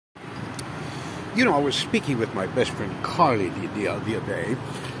You know, I was speaking with my best friend Carly the other day.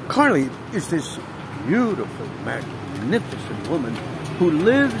 Carly is this beautiful, magnificent woman who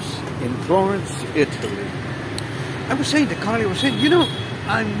lives in Florence, Italy. I was saying to Carly, you know,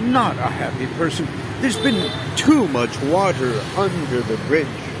 I'm not a happy person. There's been too much water under the bridge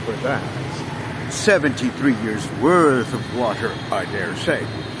for that. 73 years worth of water, I dare say.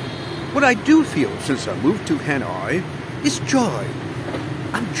 What I do feel since I moved to Hanoi is joy.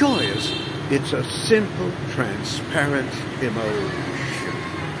 I'm joyous. It's a simple, transparent emotion.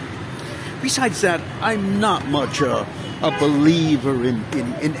 Besides that, I'm not much a believer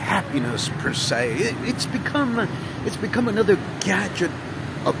in happiness per se. It's become another gadget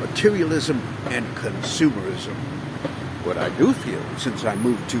of materialism and consumerism. What I do feel since I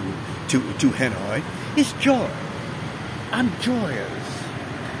moved to Hanoi is joy. I'm joyous.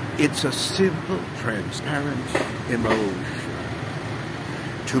 It's a simple, transparent emotion.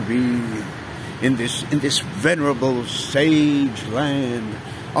 To be in this venerable sage land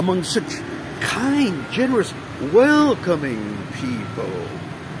among such kind, generous, welcoming people.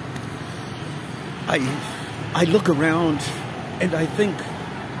 I look around and I think,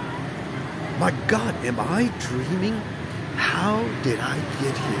 my God, am I dreaming? How did I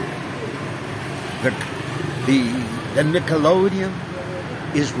get here? The Nickelodeon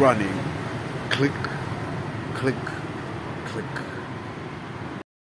is running. Click, click,